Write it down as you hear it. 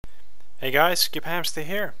Hey guys, Cubehamster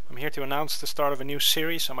here. I'm here to announce the start of a new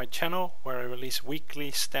series on my channel where I release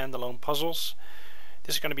weekly standalone puzzles.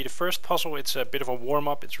 This is going to be the first puzzle. It's a bit of a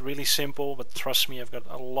warm-up. It's really simple, but trust me, I've got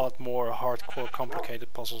a lot more hardcore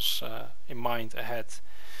complicated puzzles in mind ahead.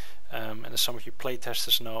 And as some of you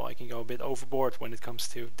playtesters know, I can go a bit overboard when it comes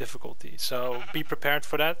to difficulty. So be prepared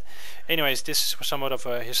for that. Anyways, this is somewhat of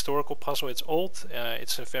a historical puzzle. It's old.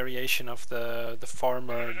 It's a variation of the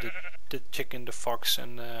farmer, the chicken, the fox,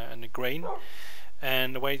 and the grain.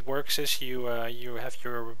 And the way it works is you have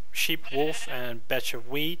your sheep, wolf, and batch of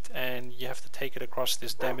wheat, and you have to take it across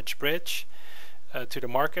this damaged bridge to the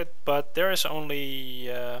market. But there is only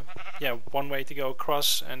one way to go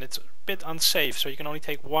across, and it's a bit unsafe. So you can only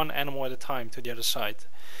take one animal at a time to the other side.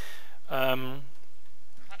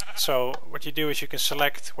 So what you do is you can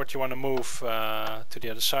select what you want to move to the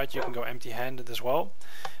other side. You can go empty-handed as well.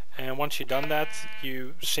 And once you've done that,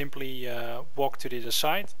 you simply walk to the other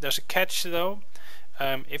side. There's a catch though.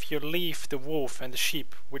 If you leave the wolf and the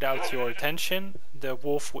sheep without your attention, the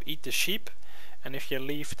wolf will eat the sheep. And if you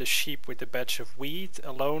leave the sheep with the batch of wheat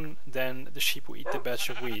alone, then the sheep will eat the batch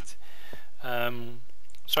of wheat.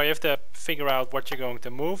 So you have to figure out what you're going to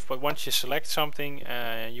move. But once you select something,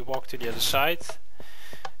 you walk to the other side.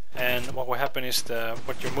 And what will happen is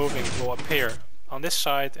what you're moving will appear on this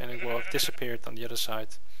side and it will have disappeared on the other side.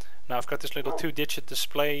 Now I've got this little 2-digit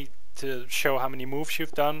display to show how many moves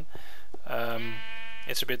you've done.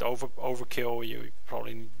 It's a bit overkill. You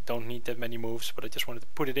probably don't need that many moves, but I just wanted to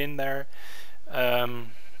put it in there.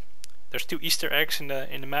 There's 2 Easter eggs in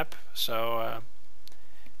the map, so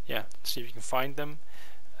yeah, let's see if you can find them.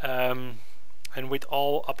 And with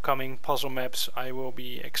all upcoming puzzle maps, I will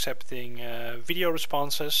be accepting video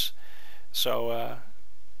responses. So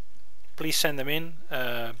please send them in.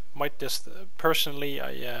 Might just personally,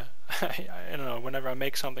 I don't know. Whenever I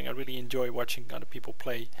make something, I really enjoy watching other people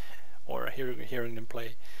play or hearing them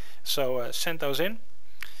play. So send those in.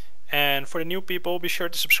 And for the new people, be sure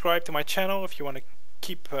to subscribe to my channel if you want to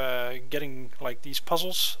keep getting like these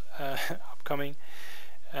puzzles upcoming.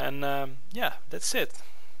 And yeah, that's it.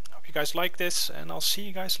 Hope you guys like this, and I'll see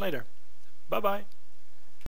you guys later. Bye bye.